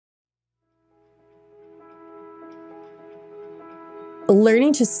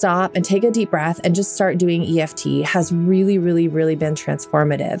learning to stop and take a deep breath and just start doing EFT has really, really, really been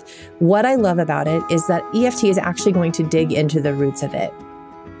transformative. What I love about it is that EFT is actually going to dig into the roots of it.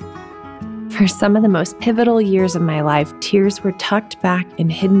 For some of the most pivotal years of my life, tears were tucked back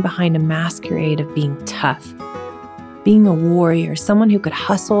and hidden behind a masquerade of being tough, being a warrior, someone who could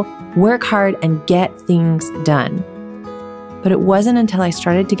hustle, work hard, and get things done. But it wasn't until I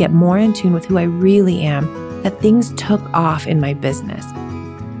started to get more in tune with who I really am that things took off in my business.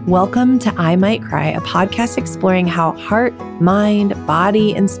 Welcome to I Might Cry, a podcast exploring how heart, mind,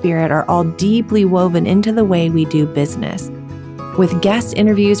 body, and spirit are all deeply woven into the way we do business. With guest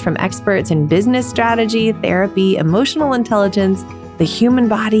interviews from experts in business strategy, therapy, emotional intelligence, the human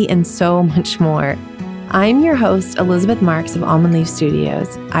body, and so much more. I'm your host, Elizabeth Marks of Almond Leaf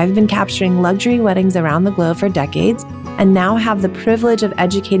Studios. I've been capturing luxury weddings around the globe for decades and now have the privilege of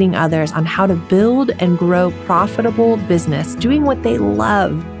educating others on how to build and grow profitable business, doing what they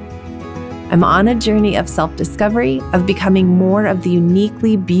love. I'm on a journey of self-discovery, of becoming more of the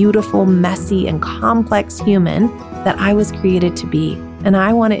uniquely beautiful, messy, and complex human that I was created to be. And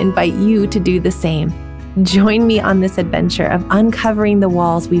I want to invite you to do the same. Join me on this adventure of uncovering the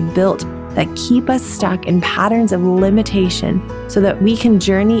walls we've built that keep us stuck in patterns of limitation so that we can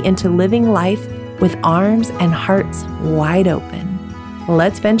journey into living life with arms and hearts wide open.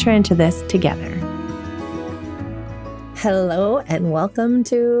 Let's venture into this together. Hello, and welcome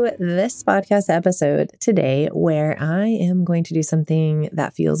to this podcast episode today, where I am going to do something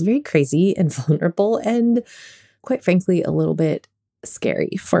that feels very crazy and vulnerable and, quite frankly, a little bit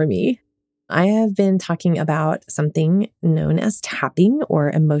scary for me. I have been talking about something known as tapping, or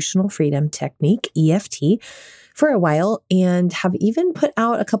emotional freedom technique, EFT, for a while, and have even put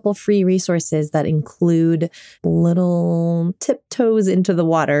out a couple free resources that include little tiptoes into the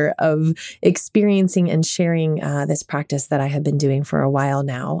water of experiencing and sharing this practice that I have been doing for a while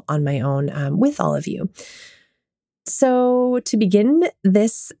now on my own with all of you. So to begin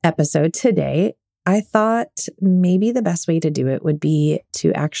this episode today, I thought maybe the best way to do it would be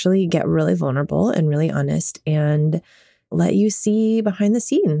to actually get really vulnerable and really honest and let you see behind the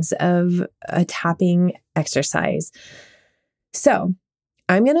scenes of a tapping exercise. So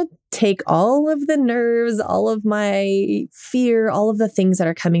I'm going to take all of the nerves, all of my fear, all of the things that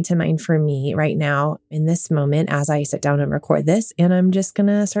are coming to mind for me right now in this moment as I sit down and record this, and I'm just going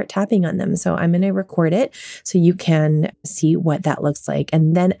to start tapping on them. So I'm going to record it so you can see what that looks like.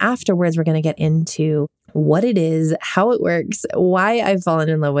 And then afterwards, we're going to get into what it is, how it works, why I've fallen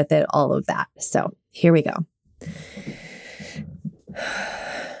in love with it, all of that. So here we go.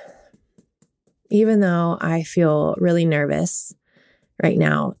 Even though I feel really nervous right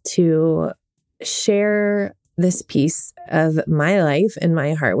now to share this piece of my life and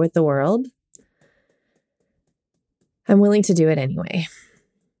my heart with the world, I'm willing to do it anyway.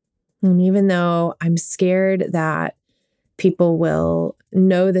 And even though I'm scared that people will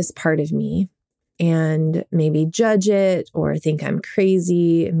know this part of me and maybe judge it or think I'm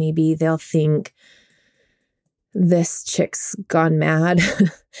crazy, maybe they'll think this chick's gone mad.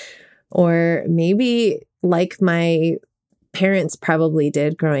 Or maybe, like my parents probably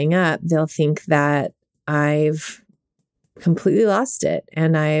did growing up, they'll think that I've completely lost it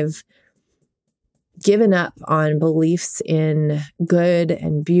and I've given up on beliefs in good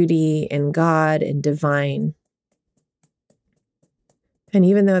and beauty and God and divine. And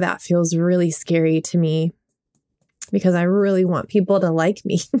even though that feels really scary to me, because I really want people to like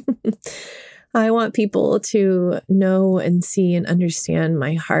me, I want people to know and see and understand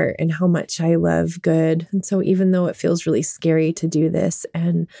my heart and how much I love good. And so even though it feels really scary to do this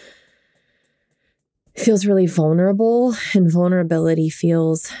and it feels really vulnerable, and vulnerability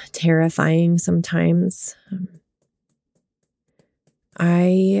feels terrifying sometimes,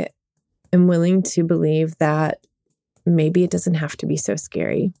 I am willing to believe that maybe it doesn't have to be so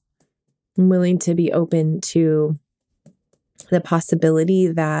scary. I'm willing to be open to the possibility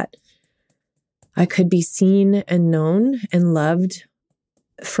that I could be seen and known and loved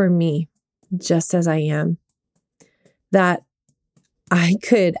for me, just as I am. That I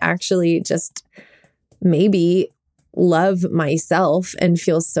could actually just maybe love myself and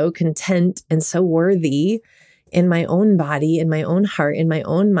feel so content and so worthy in my own body, in my own heart, in my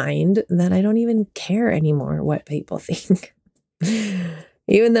own mind, that I don't even care anymore what people think.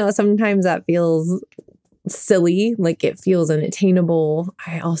 Even though sometimes that feels silly, like it feels unattainable,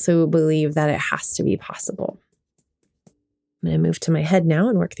 I also believe that it has to be possible. I'm going to move to my head now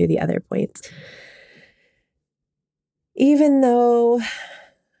and work through the other points. Even though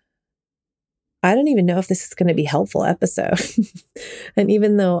I don't even know if this is going to be a helpful episode, and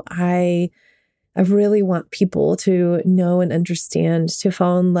even though I I really want people to know and understand, to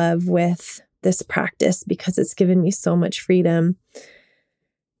fall in love with this practice because it's given me so much freedom.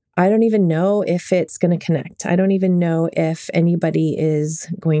 I don't even know if it's going to connect. I don't even know if anybody is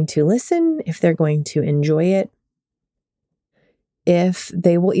going to listen, if they're going to enjoy it, if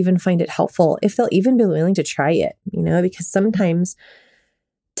they will even find it helpful, if they'll even be willing to try it, because sometimes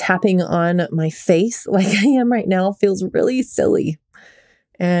tapping on my face like I am right now feels really silly.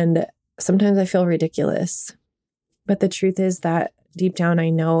 And sometimes I feel ridiculous. But the truth is that deep down, I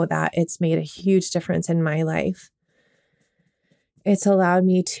know that it's made a huge difference in my life. It's allowed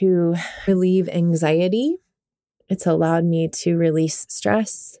me to relieve anxiety. It's allowed me to release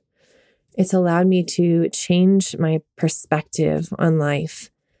stress. It's allowed me to change my perspective on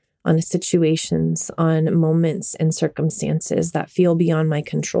life, on situations, on moments and circumstances that feel beyond my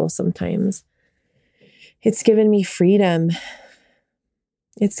control sometimes. It's given me freedom.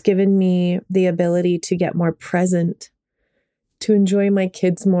 It's given me the ability to get more present, to enjoy my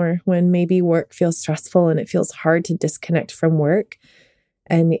kids more when maybe work feels stressful and it feels hard to disconnect from work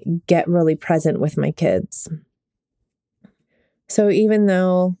and get really present with my kids. So even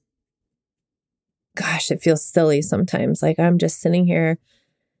though, gosh, it feels silly sometimes, like I'm just sitting here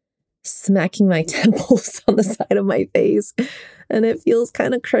smacking my temples on the side of my face and it feels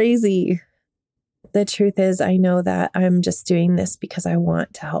kind of crazy. The truth is, I know that I'm just doing this because I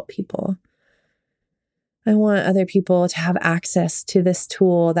want to help people. I want other people to have access to this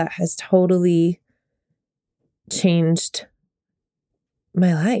tool that has totally changed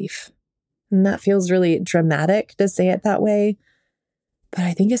my life. And that feels really dramatic to say it that way, but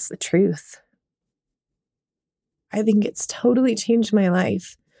I think it's the truth. I think it's totally changed my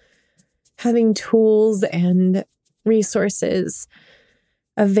life. Having tools and resources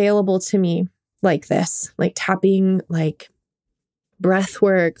available to me like this, like tapping, like breath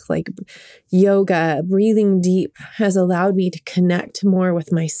work, like yoga, breathing deep has allowed me to connect more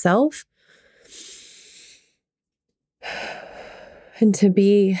with myself and to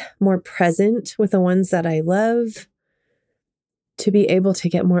be more present with the ones that I love, to be able to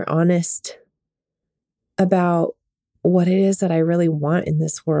get more honest about what it is that I really want in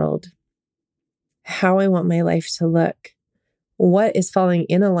this world, how I want my life to look, what is falling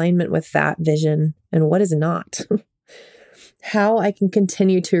in alignment with that vision and what is not, how I can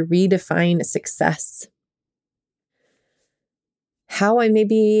continue to redefine success, how I may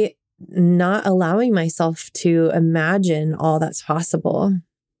be not allowing myself to imagine all that's possible,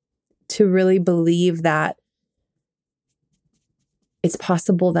 to really believe that it's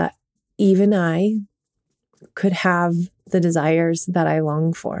possible that even I could have the desires that I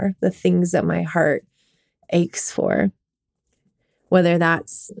long for, the things that my heart aches for, whether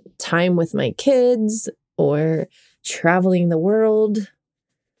that's time with my kids or traveling the world,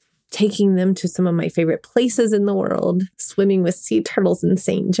 taking them to some of my favorite places in the world, swimming with sea turtles in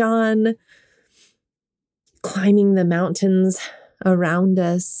St. John, climbing the mountains around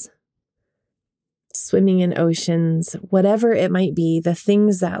us, swimming in oceans, whatever it might be, the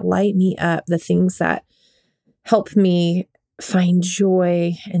things that light me up, the things that help me find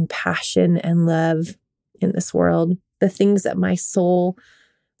joy and passion and love in this world, the things that my soul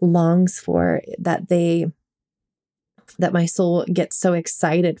longs for, that my soul gets so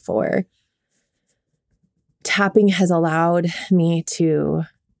excited for. Tapping has allowed me to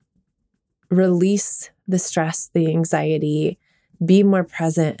release the stress, the anxiety, be more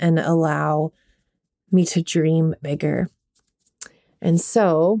present, and allow me to dream bigger. And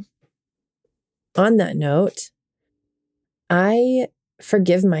so, on that note, I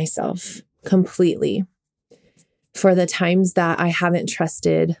forgive myself completely for the times that I haven't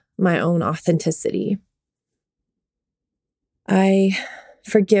trusted my own authenticity. I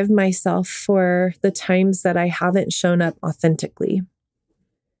forgive myself for the times that I haven't shown up authentically.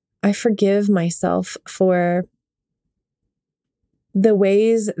 I forgive myself for the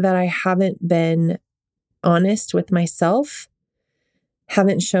ways that I haven't been honest with myself,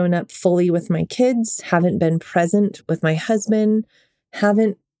 haven't shown up fully with my kids, haven't been present with my husband,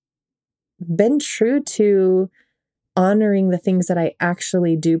 haven't been true to honoring the things that I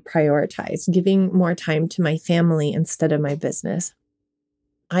actually do prioritize, giving more time to my family instead of my business.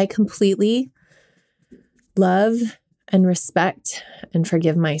 I completely love and respect and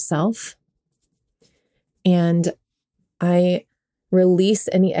forgive myself. And I release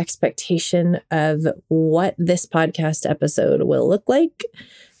any expectation of what this podcast episode will look like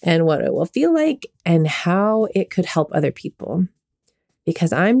and what it will feel like and how it could help other people.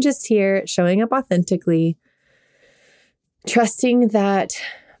 Because I'm just here showing up authentically, trusting that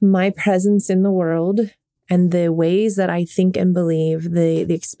my presence in the world and the ways that I think and believe,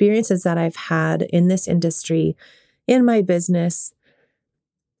 the experiences that I've had in this industry, in my business,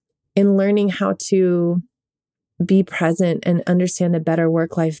 in learning how to be present and understand a better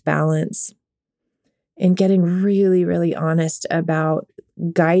work-life balance, and getting really, really honest about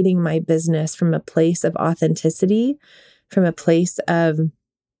guiding my business from a place of authenticity, from a place of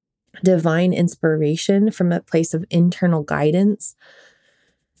divine inspiration, from a place of internal guidance,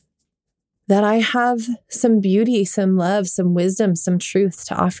 that I have some beauty, some love, some wisdom, some truth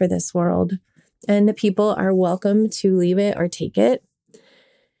to offer this world. And the people are welcome to leave it or take it.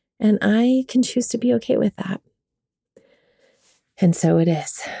 And I can choose to be okay with that. And so it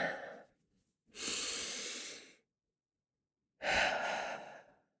is.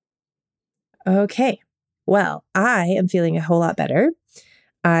 Okay. Well, I am feeling a whole lot better.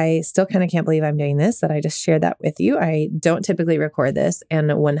 I still kind of can't believe I'm doing this, that I just shared that with you. I don't typically record this, and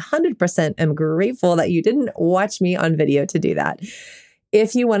 100% am grateful that you didn't watch me on video to do that.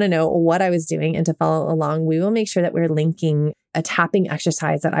 If you want to know what I was doing and to follow along, we will make sure that we're linking a tapping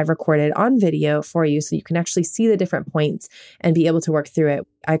exercise that I've recorded on video for you so you can actually see the different points and be able to work through it.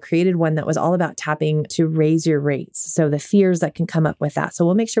 I created one that was all about tapping to raise your rates. So the fears that can come up with that. So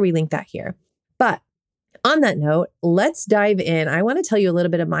we'll make sure we link that here. But on that note, let's dive in. I want to tell you a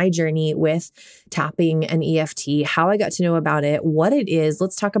little bit of my journey with tapping and EFT, how I got to know about it, what it is.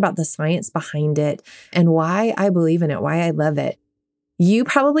 Let's talk about the science behind it and why I believe in it, why I love it. You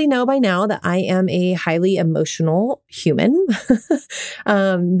probably know by now that I am a highly emotional human,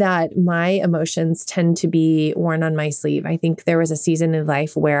 that my emotions tend to be worn on my sleeve. I think there was a season in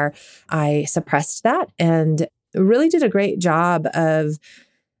life where I suppressed that and really did a great job of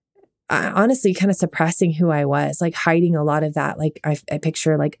honestly kind of suppressing who I was, like hiding a lot of that. Like I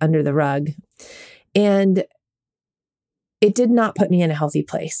picture like under the rug. And it did not put me in a healthy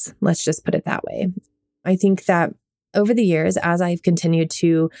place. Let's just put it that way. I think that over the years, as I've continued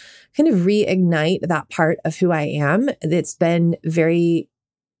to kind of reignite that part of who I am, it's been very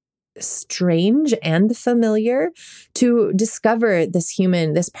strange and familiar to discover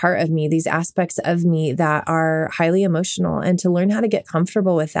this part of me, these aspects of me that are highly emotional, and to learn how to get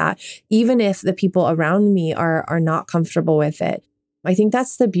comfortable with that, even if the people around me are not comfortable with it. I think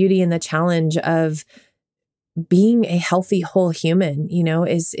that's the beauty and the challenge of being a healthy, whole human,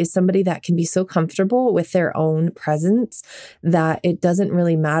 is somebody that can be so comfortable with their own presence that it doesn't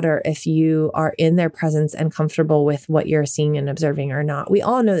really matter if you are in their presence and comfortable with what you're seeing and observing or not. We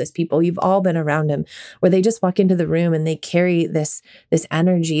all know this people. You've all been around them where they just walk into the room and they carry this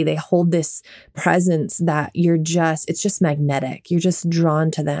energy. They hold this presence that it's just magnetic. You're just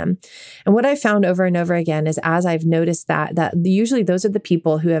drawn to them. And what I found over and over again is, as I've noticed that usually those are the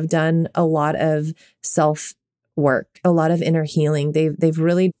people who have done a lot of self work, a lot of inner healing. They've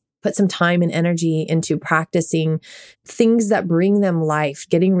really put some time and energy into practicing things that bring them life,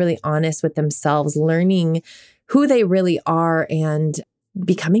 getting really honest with themselves, learning who they really are, and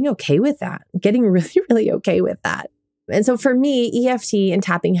becoming okay with that, getting really, really okay with that. And so for me, EFT and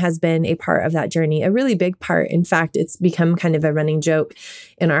tapping has been a part of that journey, a really big part. In fact, it's become kind of a running joke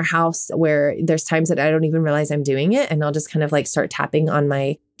in our house where there's times that I don't even realize I'm doing it. And I'll just kind of like start tapping on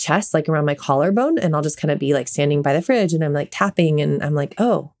my chest, like around my collarbone. And I'll just kind of be like standing by the fridge and I'm like tapping and I'm like,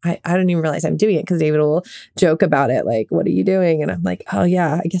 oh, I don't even realize I'm doing it, because David will joke about it. Like, what are you doing? And I'm like, oh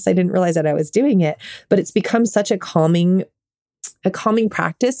yeah, I guess I didn't realize that I was doing it. But it's become such a calming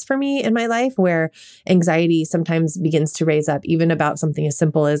practice for me in my life, where anxiety sometimes begins to raise up, even about something as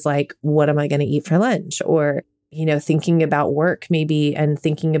simple as like, what am I going to eat for lunch? Or, thinking about work maybe, and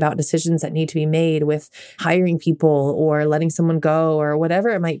thinking about decisions that need to be made with hiring people or letting someone go or whatever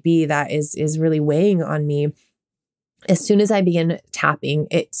it might be that is really weighing on me. As soon as I begin tapping,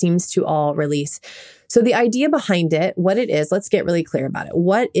 it seems to all release. So the idea behind it, what it is, let's get really clear about it.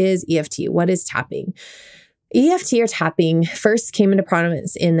 What is EFT? What is tapping? EFT or tapping first came into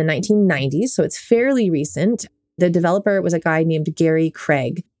prominence in the 1990s, so it's fairly recent. The developer was a guy named Gary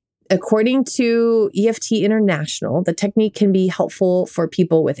Craig. According to EFT International, the technique can be helpful for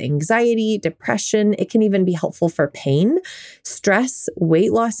people with anxiety, depression. It can even be helpful for pain, stress,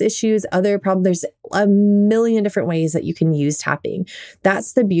 weight loss issues, other problems. There's a million different ways that you can use tapping.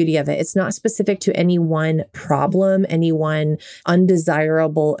 That's the beauty of it. It's not specific to any one problem, any one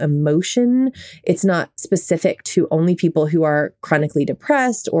undesirable emotion. It's not specific to only people who are chronically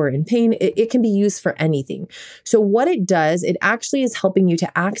depressed or in pain. It can be used for anything. So what it does, it actually is helping you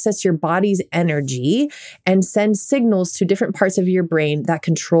to access your body's energy and send signals to different parts of your brain that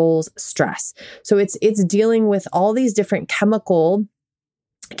controls stress. So it's dealing with all these different chemical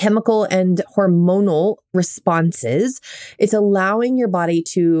chemical and hormonal responses. It's allowing your body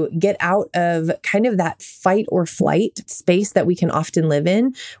to get out of kind of that fight or flight space that we can often live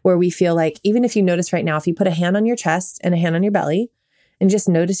in, where we feel like, even if you notice right now, if you put a hand on your chest and a hand on your belly and just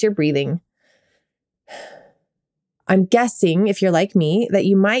notice your breathing, I'm guessing, if you're like me, that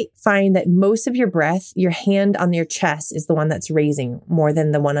you might find that most of your breath, your hand on your chest is the one that's raising more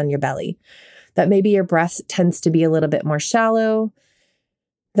than the one on your belly. That maybe your breath tends to be a little bit more shallow,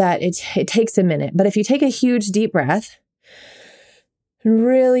 that it takes a minute. But if you take a huge deep breath,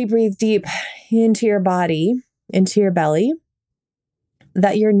 really breathe deep into your body, into your belly,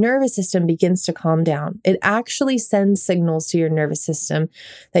 that your nervous system begins to calm down. It actually sends signals to your nervous system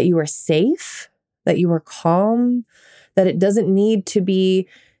that you are safe, that you are calm, that it doesn't need to be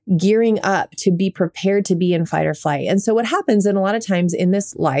gearing up to be prepared to be in fight or flight. And so what happens, and a lot of times in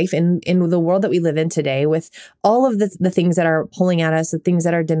this life, in the world that we live in today, with all of the things that are pulling at us, the things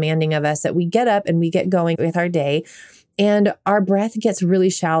that are demanding of us, that we get up and we get going with our day, and our breath gets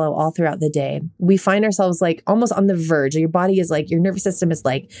really shallow all throughout the day. We find ourselves like almost on the verge. Your body is like, your nervous system is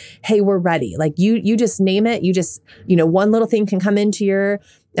like, hey, we're ready. Like you just name it. You just, one little thing can come into your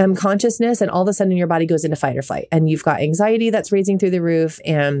consciousness, and all of a sudden your body goes into fight or flight, and you've got anxiety that's raising through the roof,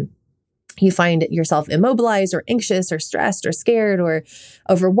 and you find yourself immobilized or anxious or stressed or scared or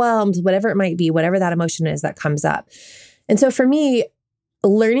overwhelmed, whatever it might be, whatever that emotion is that comes up. And so for me,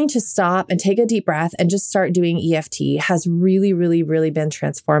 learning to stop and take a deep breath and just start doing EFT has really, really, really been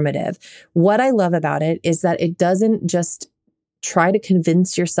transformative. What I love about it is that it doesn't just try to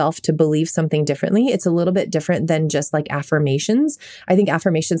convince yourself to believe something differently. It's a little bit different than just like affirmations. I think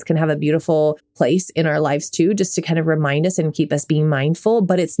affirmations can have a beautiful place in our lives too, just to kind of remind us and keep us being mindful,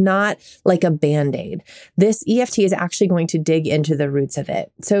 but it's not like a Band-Aid. This EFT is actually going to dig into the roots of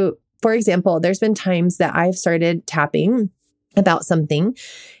it. So, for example, there's been times that I've started tapping about something,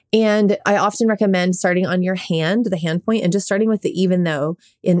 and I often recommend starting on your hand, the hand point, and just starting with the even though,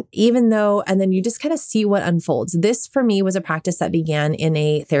 and then you just kind of see what unfolds. This for me was a practice that began in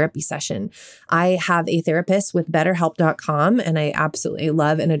a therapy session. I have a therapist with BetterHelp.com, and I absolutely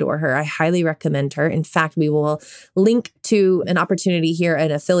love and adore her. I highly recommend her. In fact, we will link to an opportunity here,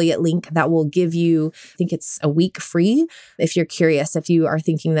 an affiliate link that will give you, I think it's a week free, if you're curious, if you are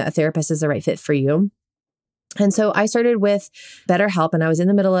thinking that a therapist is the right fit for you. And so I started with BetterHelp, and I was in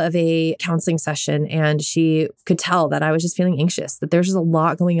the middle of a counseling session, and she could tell that I was just feeling anxious, that there's just a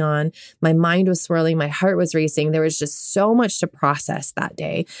lot going on. My mind was swirling. My heart was racing. There was just so much to process that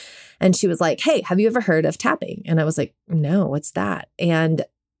day. And she was like, hey, have you ever heard of tapping? And I was like, no, what's that? And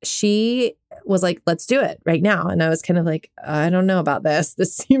she was like, let's do it right now. And I was kind of like, I don't know about this.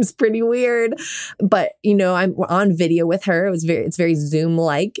 This seems pretty weird. But, I'm on video with her. It's very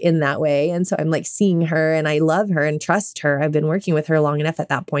Zoom-like in that way. And so I'm like seeing her, and I love her and trust her. I've been working with her long enough at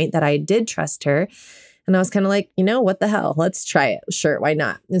that point that I did trust her. And I was kind of like, what the hell? Let's try it. Sure, why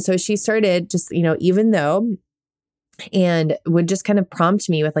not? And so she started just, even though, and would just kind of prompt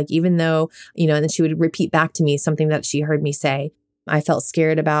me with like, even though, and then she would repeat back to me something that she heard me say. I felt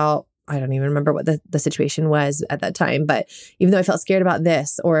scared about, I don't even remember what the situation was at that time, but even though I felt scared about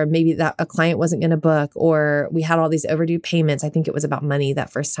this, or maybe that a client wasn't going to book, or we had all these overdue payments, I think it was about money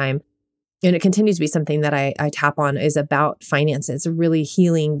that first time. And it continues to be something that I tap on, is about finances, really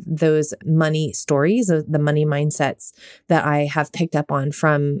healing those money stories, the money mindsets that I have picked up on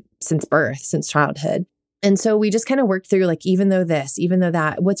since birth, since childhood. And so we just kind of worked through like, even though this, even though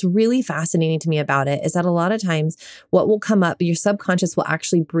that. What's really fascinating to me about it is that a lot of times what will come up, your subconscious will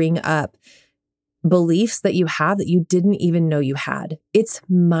actually bring up beliefs that you have that you didn't even know you had. It's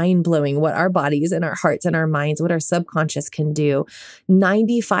mind-blowing what our bodies and our hearts and our minds, what our subconscious can do.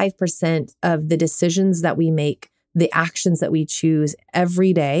 95% of the decisions that we make, the actions that we choose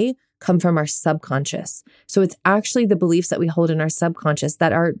every day, come from our subconscious. So it's actually the beliefs that we hold in our subconscious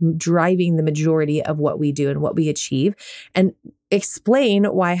that are driving the majority of what we do and what we achieve. And explain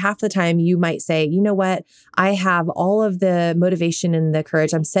why half the time you might say, you know what, I have all of the motivation and the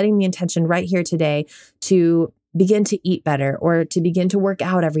courage. I'm setting the intention right here today to begin to eat better, or to begin to work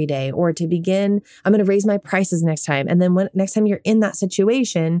out every day, or I'm going to raise my prices next time. And then next time you're in that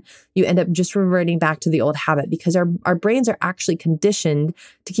situation, you end up just reverting back to the old habit, because our brains are actually conditioned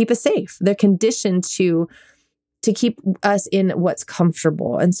to keep us safe. They're conditioned to keep us in what's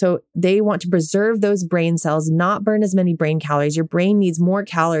comfortable. And so they want to preserve those brain cells, not burn as many brain calories. Your brain needs more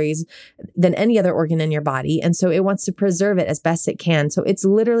calories than any other organ in your body. And so it wants to preserve it as best it can. So it's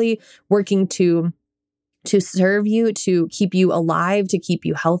literally working to serve you, to keep you alive, to keep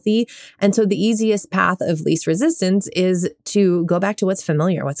you healthy. And so the easiest path of least resistance is to go back to what's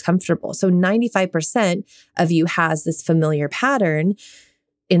familiar, what's comfortable. So 95% of you has this familiar pattern.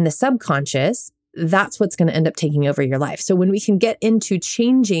 in the subconscious, that's what's going to end up taking over your life. So when we can get into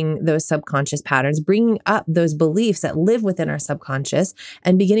changing those subconscious patterns, bringing up those beliefs that live within our subconscious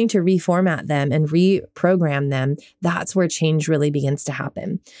and beginning to reformat them and reprogram them, that's where change really begins to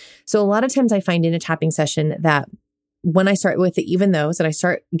happen. So a lot of times I find in a tapping session that when I start with even those and I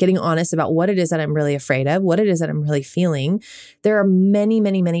start getting honest about what it is that I'm really afraid of, what it is that I'm really feeling, there are many,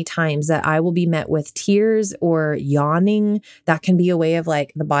 many, many times that I will be met with tears or yawning. That can be a way of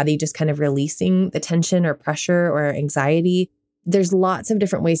like the body just kind of releasing the tension or pressure or anxiety. There's lots of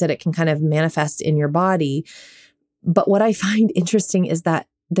different ways that it can kind of manifest in your body. But what I find interesting is that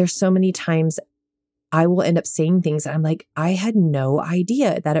there's so many times I will end up saying things that I'm like, I had no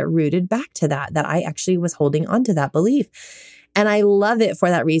idea that it rooted back to that I actually was holding onto that belief. And I love it for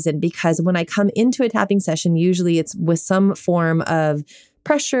that reason, because when I come into a tapping session, usually it's with some form of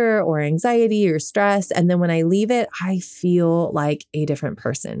pressure or anxiety or stress. And then when I leave it, I feel like a different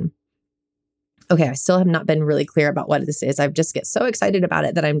person. Okay, I still have not been really clear about what this is. I just get so excited about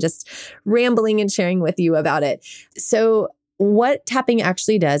it that I'm just rambling and sharing with you about it. So what tapping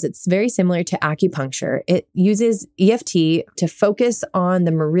actually does, it's very similar to acupuncture. It uses EFT to focus on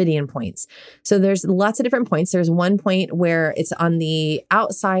the meridian points. So there's lots of different points. There's one point where it's on the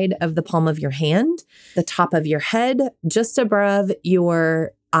outside of the palm of your hand, the top of your head, just above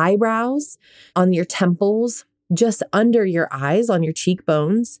your eyebrows, on your temples, just under your eyes, on your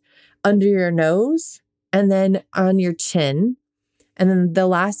cheekbones, under your nose, and then on your chin. And then the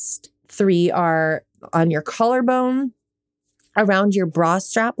last three are on your collarbone, around your bra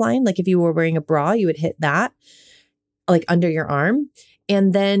strap line. Like if you were wearing a bra, you would hit that like under your arm.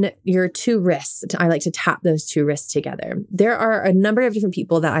 And then your two wrists. I like to tap those two wrists together. There are a number of different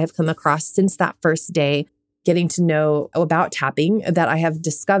people that I have come across since that first day getting to know about tapping that I have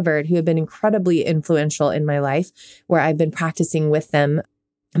discovered who have been incredibly influential in my life, where I've been practicing with them.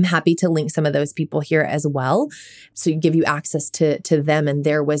 I'm happy to link some of those people here as well. So give you access to them and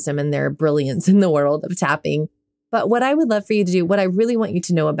their wisdom and their brilliance in the world of tapping. But what I would love for you to do, what I really want you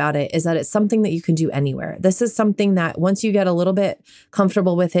to know about it is that it's something that you can do anywhere. This is something that once you get a little bit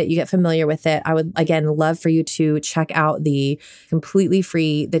comfortable with it, you get familiar with it, I would, again, love for you to check out the completely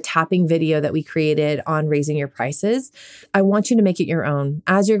free, the tapping video that we created on raising your prices. I want you to make it your own.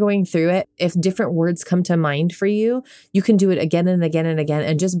 As you're going through it, if different words come to mind for you, you can do it again and again and again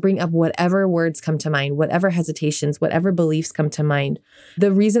and just bring up whatever words come to mind, whatever hesitations, whatever beliefs come to mind.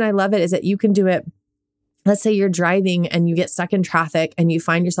 The reason I love it is that you can do it. Let's say you're driving and you get stuck in traffic and you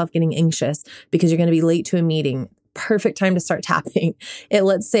find yourself getting anxious because you're going to be late to a meeting. Perfect time to start tapping.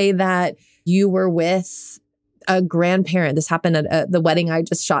 Let's say that you were with a grandparent. This happened at the wedding I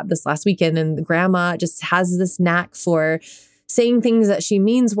just shot this last weekend, and the grandma just has this knack for saying things that she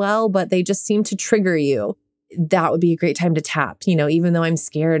means well, but they just seem to trigger you. That would be a great time to tap. You know, even though I'm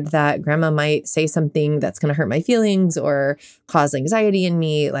scared that grandma might say something that's going to hurt my feelings or cause anxiety in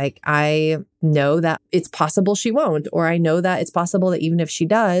me, like I know that it's possible she won't, or I know that it's possible that even if she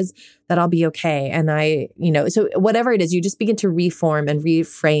does, that I'll be okay. And so whatever it is, you just begin to reform and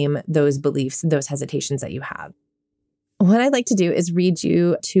reframe those beliefs, those hesitations that you have. What I'd like to do is read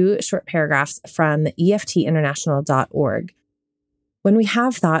you 2 short paragraphs from EFTinternational.org. When we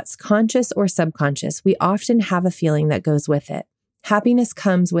have thoughts, conscious or subconscious, we often have a feeling that goes with it. Happiness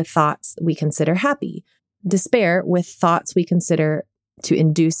comes with thoughts we consider happy. Despair with thoughts we consider to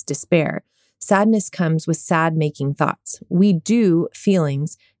induce despair. Sadness comes with sad-making thoughts. We do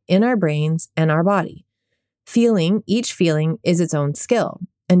feelings in our brains and our body. Each feeling is its own skill.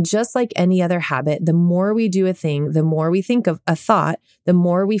 And just like any other habit, the more we do a thing, the more we think of a thought, the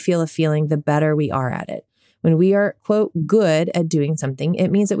more we feel a feeling, the better we are at it. When we are, quote, good at doing something, it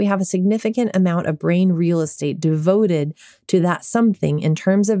means that we have a significant amount of brain real estate devoted to that something in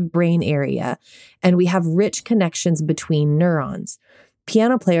terms of brain area, and we have rich connections between neurons.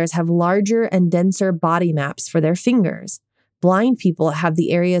 Piano players have larger and denser body maps for their fingers. Blind people have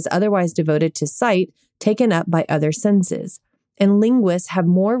the areas otherwise devoted to sight taken up by other senses. And linguists have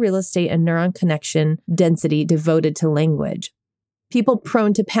more real estate and neuron connection density devoted to language. People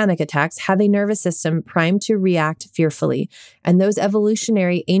prone to panic attacks have a nervous system primed to react fearfully, and those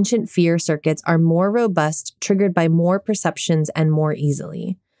evolutionary ancient fear circuits are more robust, triggered by more perceptions and more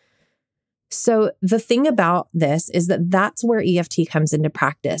easily. So the thing about this is that that's where EFT comes into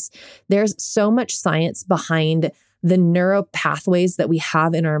practice. There's so much science behind the neural pathways that we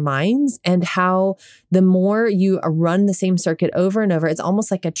have in our minds, and how the more you run the same circuit over and over, it's almost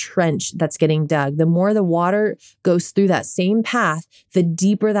like a trench that's getting dug. The more the water goes through that same path, the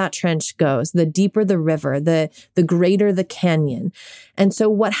deeper that trench goes, the deeper the river, the greater the canyon. And so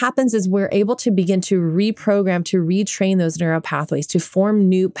what happens is we're able to begin to reprogram, to retrain those neural pathways, to form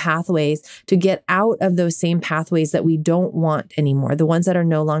new pathways, to get out of those same pathways that we don't want anymore, the ones that are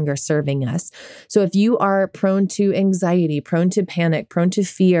no longer serving us. So if you are prone to anxiety, prone to panic, prone to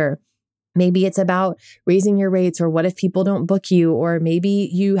fear, maybe it's about raising your rates, or what if people don't book you? Or maybe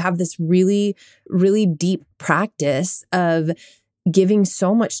you have this really, really deep practice of giving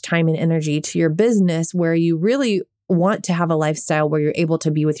so much time and energy to your business where you really want to have a lifestyle where you're able to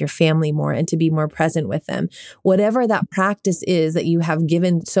be with your family more and to be more present with them. Whatever that practice is that you have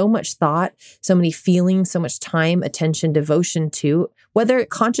given so much thought, so many feelings, so much time, attention, devotion to, whether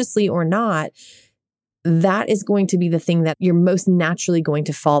consciously or not, that is going to be the thing that you're most naturally going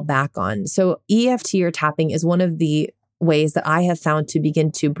to fall back on. So EFT or tapping is one of the ways that I have found to begin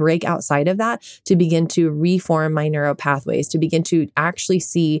to break outside of that, to begin to reform my neural pathways, to begin to actually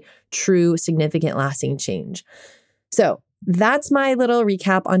see true, significant, lasting change. So that's my little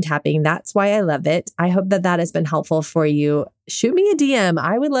recap on tapping. That's why I love it. I hope that that has been helpful for you. Shoot me a DM.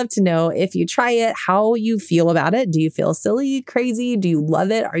 I would love to know if you try it, how you feel about it. Do you feel silly, crazy? Do you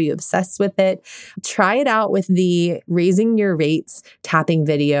love it? Are you obsessed with it? Try it out with the raising your rates tapping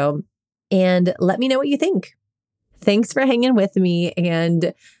video and let me know what you think. Thanks for hanging with me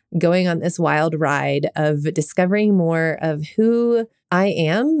and going on this wild ride of discovering more of who I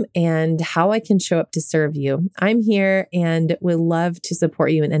am and how I can show up to serve you. I'm here and would love to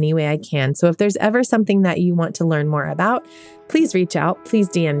support you in any way I can. So if there's ever something that you want to learn more about, please reach out. Please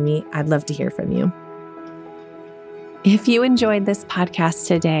DM me. I'd love to hear from you. If you enjoyed this podcast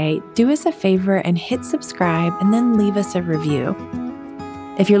today, do us a favor and hit subscribe and then leave us a review.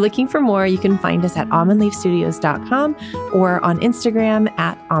 If you're looking for more, you can find us at almondleafstudios.com or on Instagram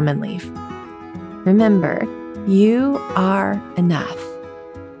at almondleaf. Remember, you are enough.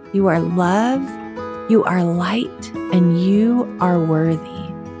 You are love, you are light, and you are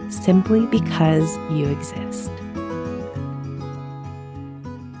worthy simply because you exist.